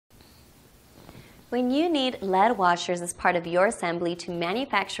When you need lead washers as part of your assembly to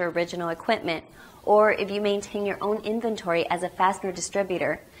manufacture original equipment, or if you maintain your own inventory as a fastener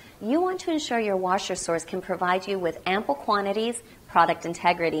distributor, you want to ensure your washer source can provide you with ample quantities, product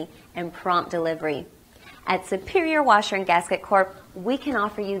integrity, and prompt delivery. At Superior Washer and Gasket Corp, we can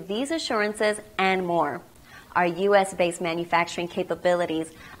offer you these assurances and more. Our U.S.-based manufacturing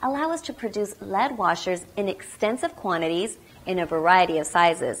capabilities allow us to produce lead washers in extensive quantities in a variety of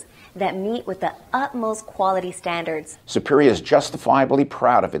sizes that meet with the utmost quality standards. Superior is justifiably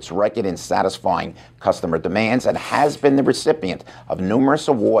proud of its record in satisfying customer demands and has been the recipient of numerous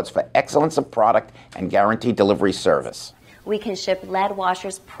awards for excellence of product and guaranteed delivery service. We can ship lead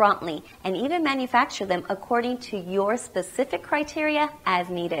washers promptly and even manufacture them according to your specific criteria as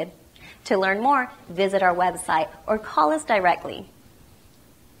needed. To learn more, visit our website or call us directly.